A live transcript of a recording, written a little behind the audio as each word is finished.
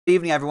Good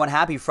evening, everyone.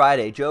 Happy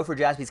Friday. Joe for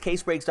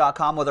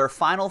JaspysCaseBreaks.com with our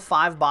final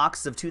 5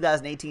 boxes of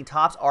 2018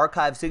 Topps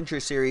Archive Signature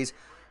Series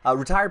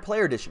Retired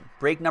Player Edition.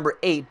 Break number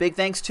 8. Big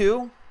thanks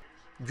to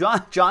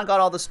John. John got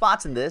all the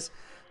spots in this.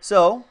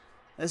 So,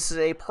 this is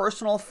a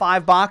personal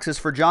 5 boxes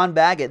for John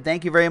Baggett.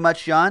 Thank you very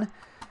much, John.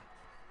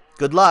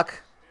 Good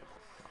luck.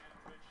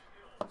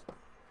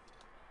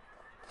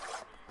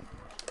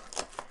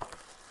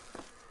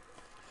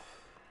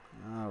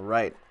 All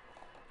right.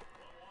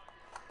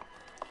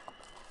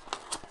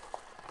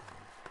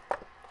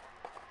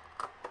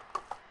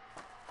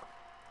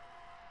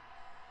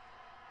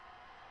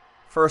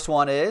 First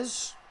one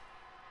is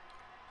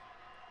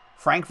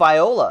Frank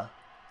Viola,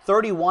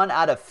 31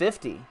 out of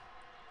 50.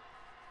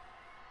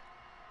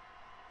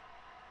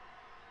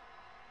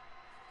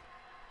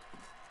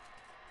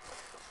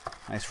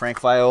 Nice Frank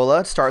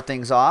Viola to start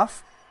things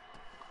off.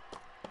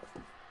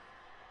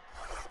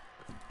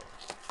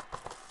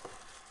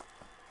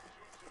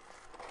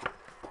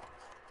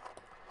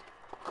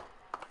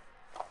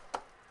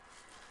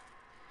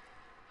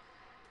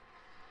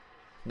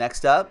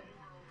 Next up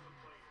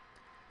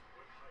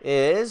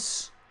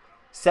is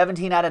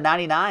 17 out of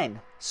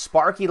 99,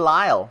 Sparky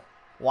Lyle,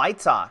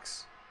 White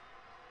Sox.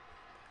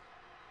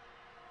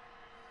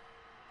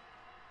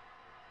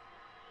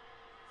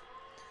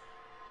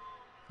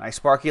 Nice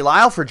Sparky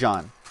Lyle for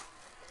John.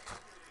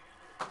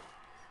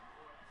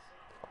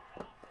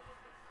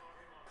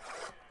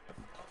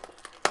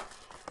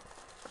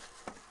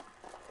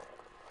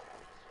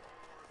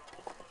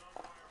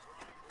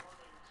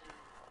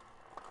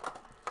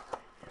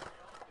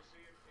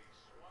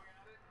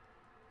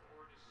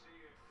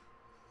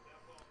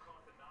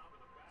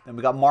 Then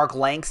we got Mark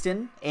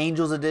Langston,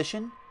 Angels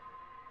edition,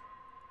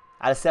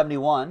 out of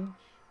 71.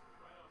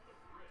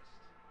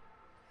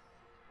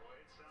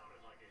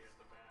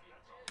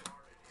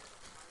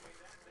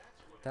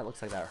 That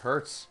looks like that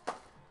hurts.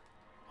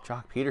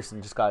 Jock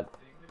Peterson just got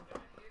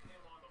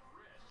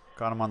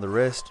him on the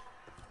wrist.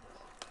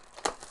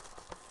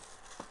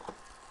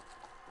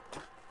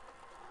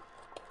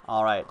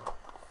 All right.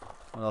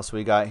 What else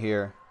we got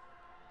here?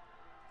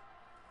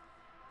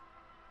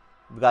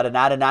 We got an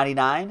out of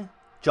 99.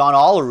 John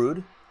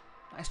Olerud.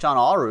 Nice John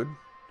Olerud.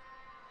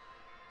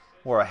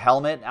 Wore a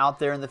helmet out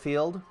there in the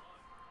field.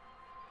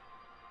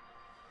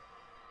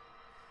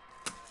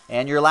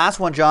 And your last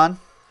one, John.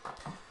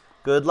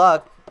 Good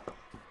luck.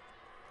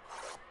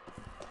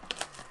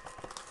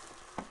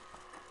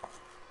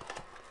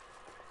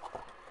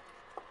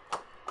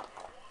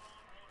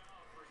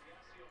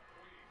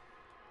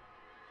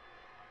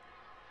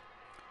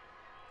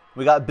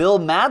 We got Bill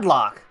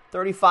Madlock,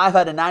 35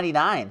 out of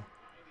 99.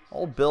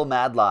 Old Bill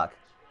Madlock.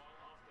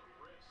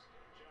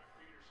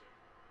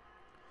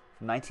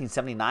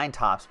 1979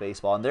 Topps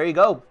baseball. And there you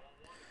go.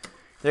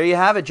 There you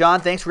have it,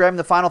 John. Thanks for grabbing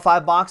the final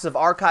 5 boxes of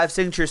Archive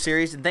Signature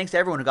Series. And thanks to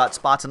everyone who got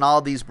spots on all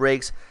of these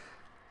breaks.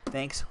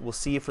 Thanks. We'll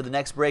see you for the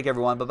next break,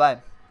 everyone. Bye-bye.